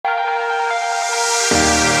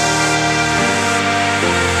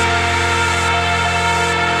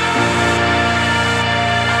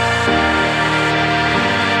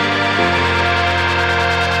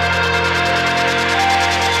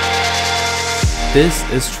This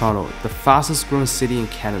is Toronto, the fastest growing city in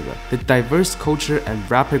Canada. The diverse culture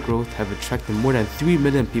and rapid growth have attracted more than 3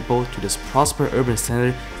 million people to this prosperous urban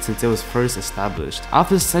center since it was first established.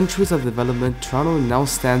 After centuries of development, Toronto now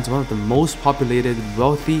stands one of the most populated,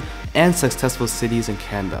 wealthy, and successful cities in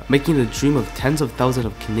Canada, making the dream of tens of thousands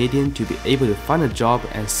of Canadians to be able to find a job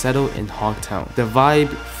and settle in Hogtown. The vibe,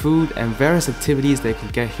 food, and various activities they can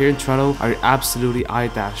get here in Toronto are absolutely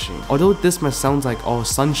eye-dashing. Although this might sound like all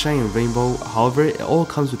sunshine and rainbow, however, it all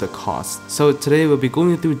comes with a cost. So today we'll be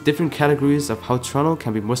going through different categories of how Toronto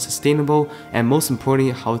can be more sustainable, and most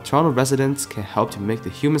importantly, how Toronto residents can help to make the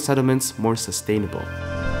human settlements more sustainable.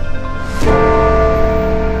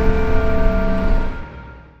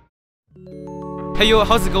 Hey yo,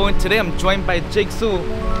 how's it going? Today I'm joined by Jake Su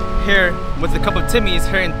here with a couple of Timmys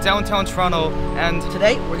here in downtown Toronto, and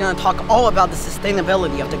today we're going to talk all about the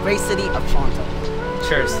sustainability of the great city of Toronto.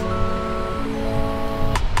 Cheers.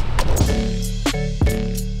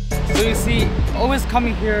 So you see, always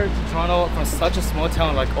coming here to Toronto from such a small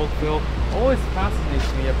town like Oakville always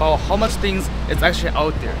fascinates me about how much things is actually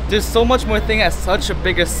out there. There's so much more thing at such a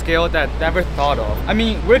bigger scale that I never thought of. I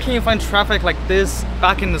mean, where can you find traffic like this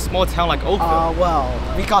back in a small town like Oakville? Well,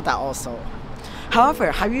 we got that also. However,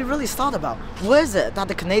 have you really thought about what is it that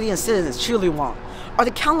the Canadian citizens truly want? Are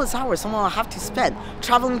the countless hours someone will have to spend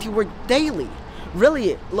traveling to work daily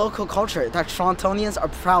really local culture that Torontonians are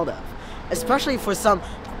proud of? Especially for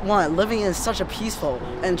someone living in such a peaceful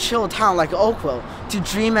and chill town like Oakville to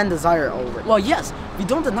dream and desire over. Well, yes, we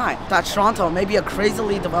don't deny that Toronto may be a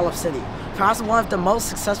crazily developed city, perhaps one of the most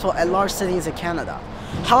successful and large cities in Canada.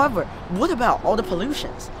 However, what about all the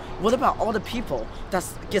pollutions? What about all the people that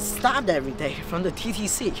get stabbed every day from the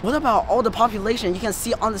TTC? What about all the population you can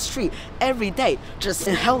see on the street every day just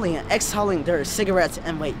inhaling and exhaling their cigarettes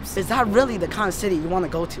and vapes? Is that really the kind of city you want to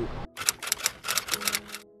go to?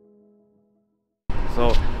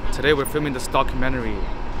 So today we're filming this documentary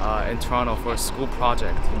in Toronto for a school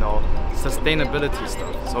project, you know, sustainability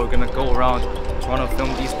stuff. So we're gonna go around Toronto, film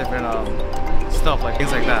these different stuff, like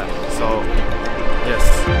things like that. So yes.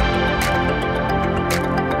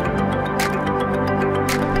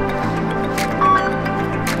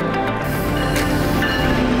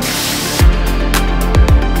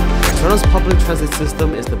 Toronto's public transit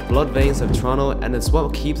system is the blood veins of Toronto, and it's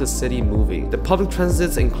what keeps the city moving. The public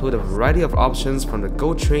transits include a variety of options from the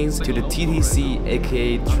GO trains to the TTC,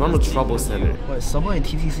 aka Toronto Trouble Center. Wait, subway and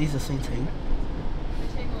TTC is the same thing?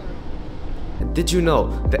 Did you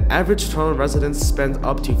know the average Toronto resident spends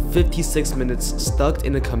up to 56 minutes stuck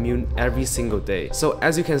in a commute every single day? So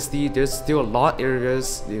as you can see, there's still a lot of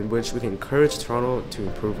areas in which we can encourage Toronto to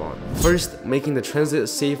improve on. First, making the transit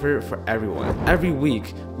safer for everyone. Every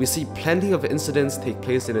week, we see plenty of incidents take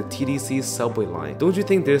place in the TTC subway line. Don't you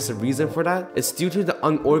think there's a reason for that? It's due to the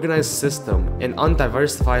unorganized system and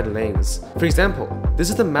undiversified lanes. For example,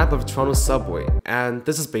 this is the map of Toronto's subway, and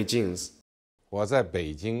this is Beijing's. 我在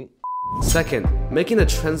北京 Second, making the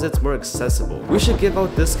transits more accessible. We should give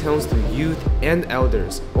out discounts to youth and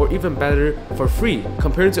elders, or even better, for free.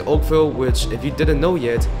 Compared to Oakville, which, if you didn't know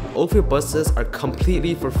yet, Oakville buses are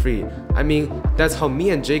completely for free. I mean, that's how me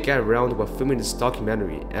and Jay get around while filming this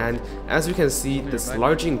documentary, and as you can see, this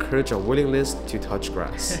largely encourages our willingness to touch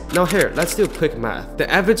grass. Now here, let's do a quick math.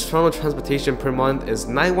 The average Toronto transportation per month is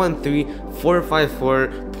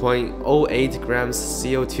 913,454.08 grams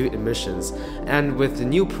CO2 emissions, and with the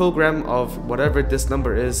new program of whatever this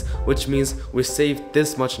number is, which means we saved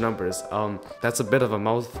this much numbers, that's a bit of a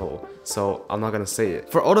mouthful, so I'm not gonna say it.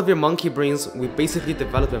 For all of your monkey brains, we basically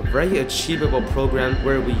developed a very achievable program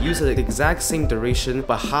where we use the exact same duration,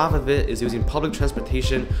 but half of it is using public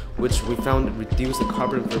transportation, which we found reduced the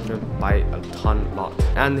carbon footprint by a lot.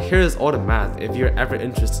 And here's all the math if you're ever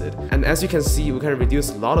interested. And as you can see, we can reduce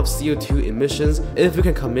a lot of CO2 emissions if we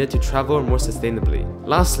can commit to travel more sustainably.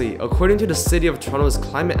 Lastly, according to the City of Toronto's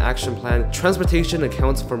Climate Action Plan, transportation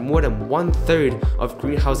accounts for more than 1/3 of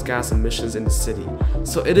greenhouse gas emissions in the city.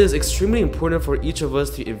 So it is extremely important for each of us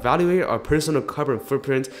to evaluate our personal carbon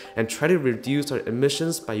footprint and try to reduce our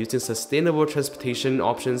emissions by using sustainable transportation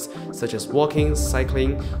options such as walking,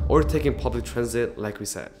 cycling, or taking public transit like we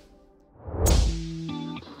said.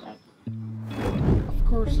 Of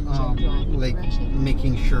course, like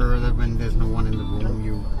making sure that when there's no one in the room,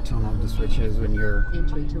 you turn off the switches when you're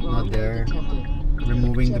not there.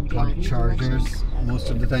 Removing the plug chargers. Most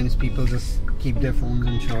of the times people just keep their phones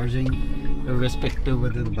on charging, irrespective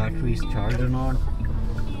whether the battery is charged or not.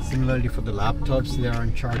 Similarly for the laptops, they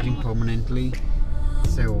aren't charging permanently.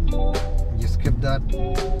 So you skip that.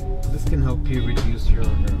 This can help you reduce your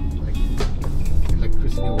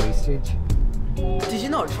electricity wastage. Did you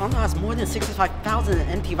know Toronto has more than 65,000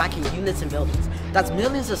 empty vacuum units in buildings? That's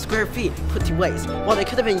millions of square feet put to waste, while they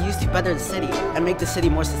could have been used to better the city and make the city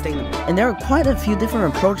more sustainable. And there are quite a few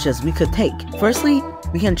different approaches we could take. Firstly,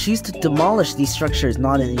 we can choose to demolish these structures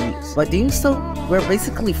not in use. By doing so, we're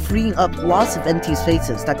basically freeing up lots of empty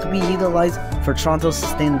spaces that could be utilized for Toronto's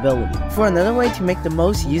sustainability. For another way to make the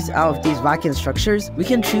most use out of these vacant structures, we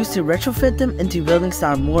can choose to retrofit them into buildings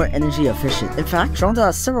that are more energy efficient. In fact, Toronto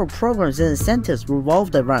has several programs and incentives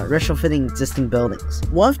revolved around retrofitting existing buildings.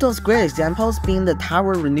 One of those great examples being the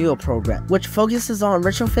Tower Renewal program, which focuses on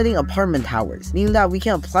retrofitting apartment towers, meaning that we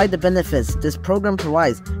can apply the benefits this program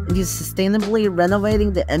provides into sustainably renovating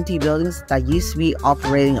the empty buildings that used to be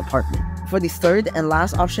operating apartments. For the third and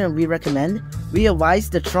last option we recommend, we advise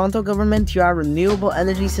the Toronto government to add renewable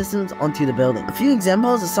energy systems onto the building. A few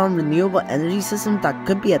examples of some renewable energy systems that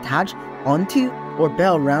could be attached onto or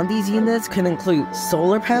built around these units can include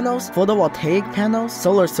solar panels, photovoltaic panels,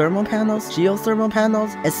 solar thermal panels, geothermal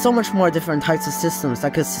panels, and so much more different types of systems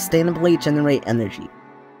that could sustainably generate energy.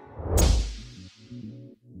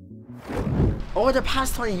 Over the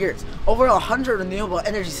past 20 years, over 100 renewable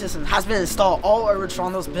energy systems has been installed all over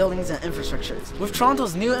Toronto's buildings and infrastructures. With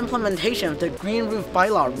Toronto's new implementation of the Green Roof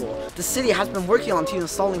Bylaw rule, the city has been working on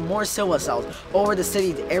installing more solar cells over the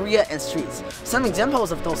city's area and streets. Some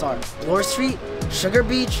examples of those are Bloor Street, Sugar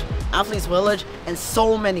Beach, Athletes Village, and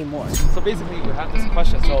so many more. So basically, we have this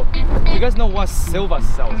question. So, do you guys know what silver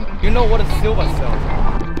cells are? You know what a silver cells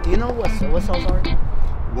are? Do you know what solar cells are?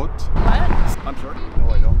 What? I'm sorry. No,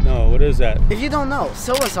 I don't. No, what is that? If you don't know,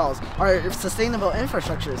 solar cells are sustainable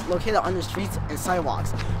infrastructures located on the streets and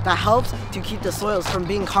sidewalks that helps to keep the soils from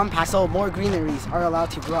being compact so more greeneries are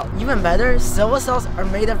allowed to grow. Even better, solar cells are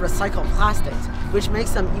made of recycled plastics, which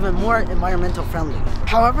makes them even more environmental friendly.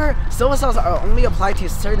 However, solar cells are only applied to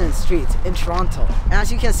certain streets in Toronto. And as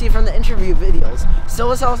you can see from the interview videos,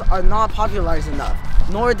 solar cells are not popularized enough,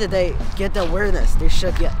 nor did they get the awareness they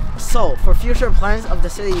should get. So, for future plans of the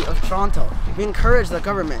city of Toronto, we encourage the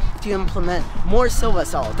government to implement more solar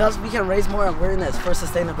cells. Thus, we can raise more awareness for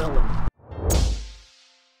sustainability.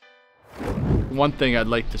 One thing I'd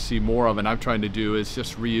like to see more of, and I'm trying to do, is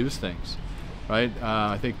just reuse things, right?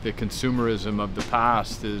 I think the consumerism of the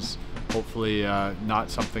past is hopefully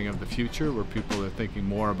not something of the future, where people are thinking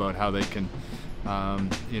more about how they can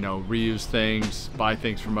reuse things, buy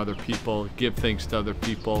things from other people, give things to other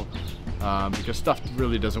people, because stuff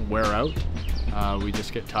really doesn't wear out. We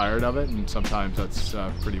just get tired of it, and sometimes that's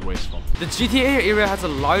pretty wasteful. The GTA area has a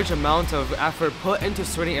large amount of effort put into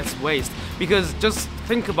sorting its waste, because just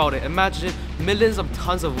think about it. Imagine millions of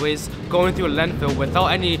tons of waste going through a landfill without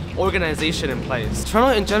any organization in place.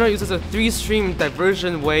 Toronto in general uses a three-stream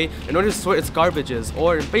diversion way in order to sort its garbages,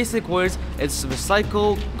 or in basic words, it's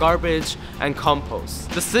recycle, garbage, and compost.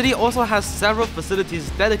 The city also has several facilities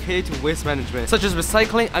dedicated to waste management, such as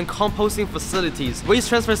recycling and composting facilities, waste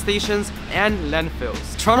transfer stations, and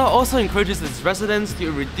landfills. Toronto also encourages its residents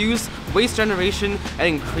to reduce waste generation and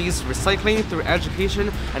increase recycling through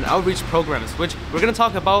education and outreach programs, which we're going to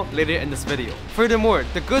talk about later in this video. Furthermore,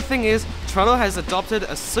 the good thing is Toronto has adopted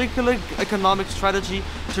a circular economic strategy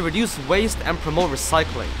to reduce waste and promote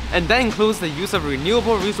recycling, and that includes the use of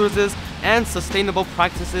renewable resources and sustainable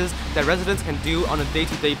practices that residents can do on a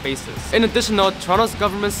day-to-day basis. In addition, Toronto's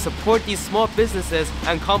government support these small businesses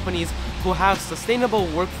and companies who have sustainable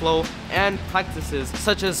workflow and practices,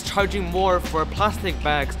 such as charging more for plastic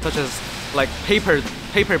bags, such as like paper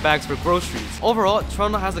bags for groceries. Overall,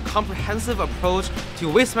 Toronto has a comprehensive approach to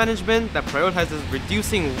waste management that prioritizes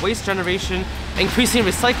reducing waste generation, increasing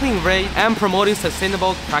recycling rate, and promoting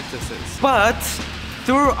sustainable practices. But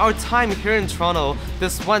through our time here in Toronto,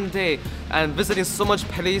 this one day, and visiting so much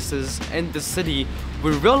places in the city,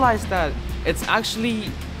 we realized that it's actually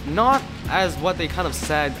not as what they kind of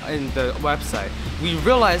said in the website. We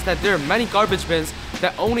realized that there are many garbage bins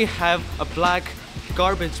that only have a black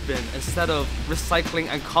garbage bin instead of recycling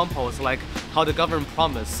and compost like how the government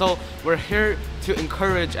promised. So we're here to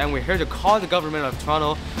encourage, and we're here to call the government of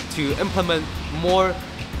Toronto to implement more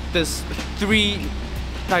this three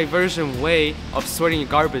diversion way of sorting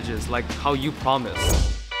garbages like how you promised.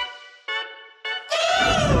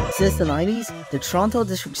 Since the 90s, the Toronto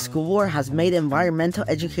District School Board has made environmental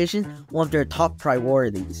education one of their top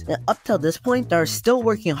priorities. And up till this point, they are still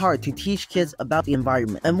working hard to teach kids about the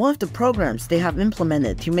environment. And one of the programs they have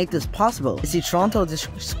implemented to make this possible is the Toronto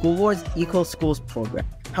District School Board's Eco Schools program.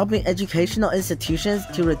 helping educational institutions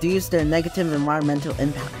to reduce their negative environmental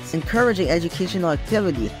impacts, encouraging educational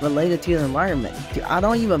activities related to the environment. To add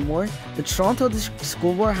on even more, the Toronto District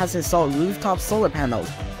School Board has installed rooftop solar panels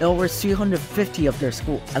in over 350 of their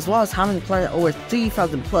schools, as well as having planted over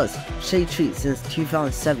 3,000 plus shade trees since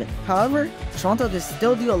 2007. However, Toronto can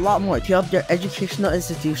still do a lot more to help their educational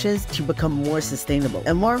institutions to become more sustainable.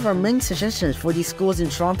 And one of our main suggestions for these schools in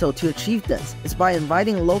Toronto to achieve this is by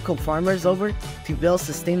inviting local farmers over to build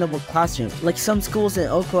sustainable classrooms, like some schools in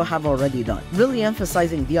Oakville have already done, really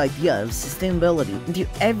emphasizing the idea of sustainability into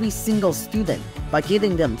every single student by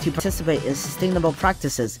getting them to participate in sustainable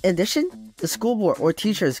practices. In addition, the school board or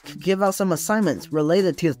teachers could give out some assignments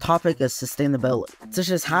related to the topic of sustainability, such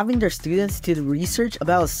as having their students to research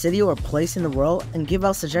about a city or place in the world and give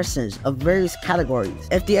out suggestions of various categories.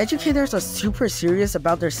 If the educators are super serious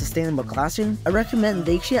about their sustainable classroom, a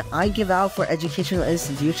recommendation I give out for educational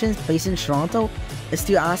institutions based in Toronto is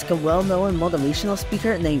to ask a well-known motivational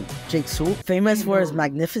speaker named Jake Sewell, famous for his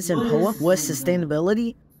magnificent poem, What is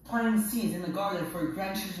Sustainability? Planting seeds in the garden for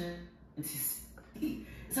grandchildren to see.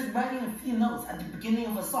 It's like writing a few notes at the beginning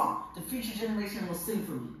of a song the future generation will sing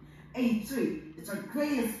for me. 83, it's our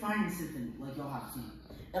great inspiring symphony, like you'll have seen.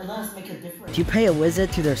 And let us make a difference. To pay a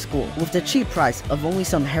visit to their school with the cheap price of only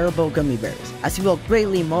some Haribo gummy bears, as it will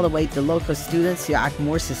greatly motivate the local students to act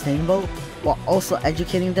more sustainable while also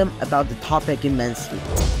educating them about the topic immensely.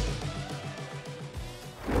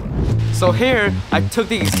 So here, I took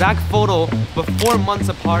the exact photo but 4 months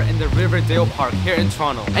apart in the Riverdale Park here in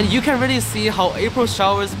Toronto. And you can really see how April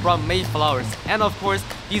showers brought May flowers, and of course,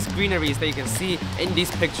 these greeneries that you can see in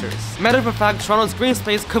these pictures. Matter of fact, Toronto's green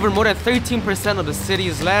space covered more than 13% of the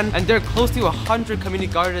city's land, and there are close to 100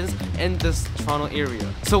 community gardens in this Toronto area.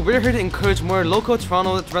 So we're here to encourage more local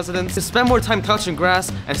Toronto residents to spend more time touching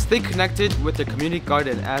grass and stay connected with their community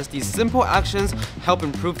garden, as these simple actions help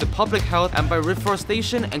improve the public health, and by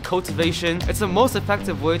reforestation and cultivation, it's the most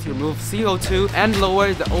effective way to remove CO2 and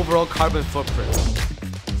lower the overall carbon footprint.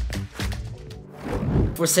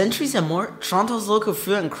 For centuries and more, Toronto's local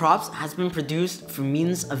food and crops has been produced through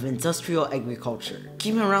means of industrial agriculture,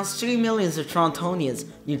 keeping around 3 million of Torontonians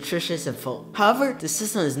nutritious and full. However, this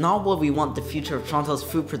system is not what we want the future of Toronto's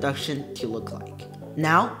food production to look like.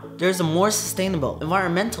 Now, there is a more sustainable,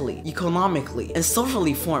 environmentally, economically, and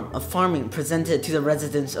socially form of farming presented to the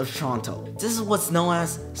residents of Toronto. This is what's known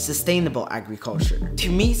as sustainable agriculture, to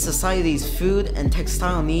meet society's food and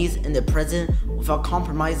textile needs in the present without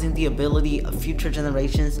compromising the ability of future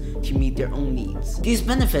generations to meet their own needs. These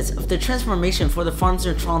benefits of the transformation for the farms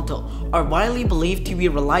in Toronto are widely believed to be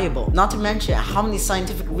reliable, not to mention how many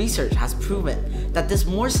scientific research has proven that this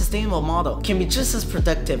more sustainable model can be just as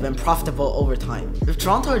productive and profitable over time. If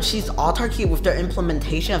Toronto achieves autarky with their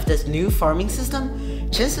implementation of this new farming system,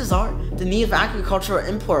 chances are the need of agricultural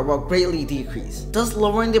import will greatly decrease, thus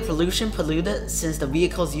lowering the pollution polluted since the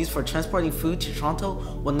vehicles used for transporting food to Toronto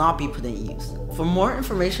will not be put in use. For more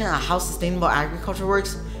information on how sustainable agriculture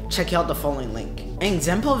works, check out the following link. An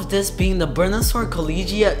example of this being the Bernasor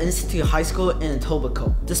Collegiate Institute High School in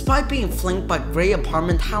Etobicoke. Despite being flanked by great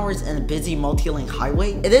apartment towers and a busy multi-lane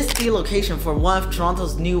highway, it is the location for one of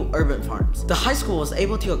Toronto's new urban farms. The high school was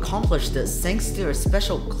able to accomplish this thanks to their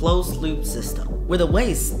special closed-loop system, where the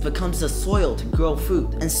waste becomes the soil to grow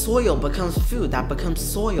food, and soil becomes food that becomes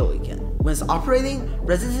soil again. When it's operating,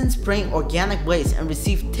 residents bring organic waste and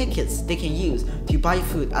receive tickets they can use to buy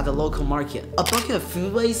food at the local market. A bucket of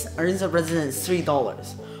food waste earns a resident $3,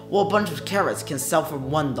 while a bunch of carrots can sell for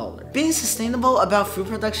 $1. Being sustainable about food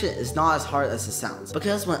production is not as hard as it sounds,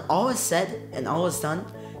 because when all is said and all is done,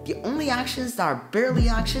 the only actions that are barely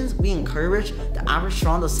actions we encourage the average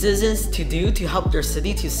Toronto citizens to do to help their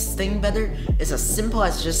city to sustain better is as simple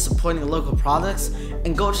as just supporting local products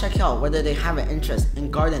and go check out whether they have an interest in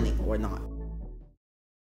gardening or not.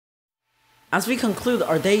 As we conclude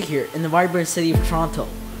our day here in the vibrant city of Toronto,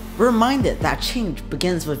 we're reminded that change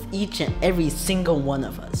begins with each and every single one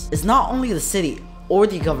of us. It's not only the city or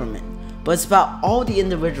the government, but it's about all the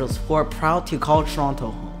individuals who are proud to call Toronto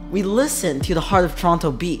home. We listened to the heart of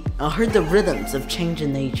Toronto beat and heard the rhythms of change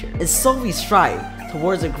in nature. And so we strive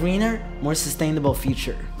towards a greener, more sustainable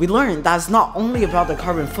future. We learned that it's not only about the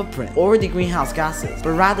carbon footprint or the greenhouse gases,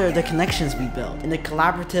 but rather the connections we build and the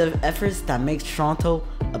collaborative efforts that make Toronto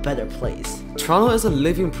a better place. Toronto is a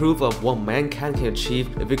living proof of what mankind can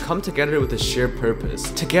achieve if we come together with a shared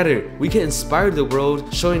purpose. Together, we can inspire the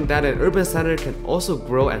world, showing that an urban center can also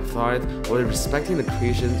grow and thrive while respecting the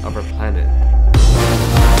creation of our planet.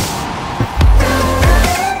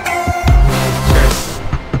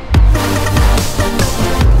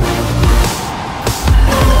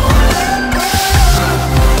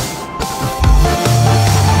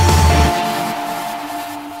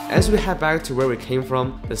 As we head back to where we came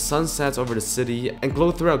from, the sun sets over the city and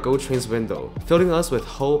glows through our GO train's window, filling us with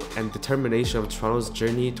hope and determination of Toronto's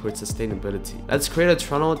journey towards sustainability. Let's create a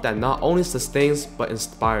Toronto that not only sustains but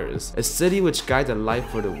inspires, a city which guides a life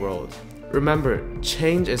for the world. Remember,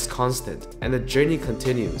 change is constant and the journey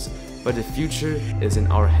continues, but the future is in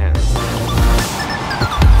our hands.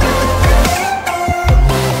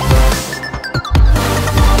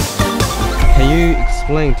 Can you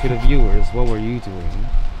explain to the viewers what were you doing?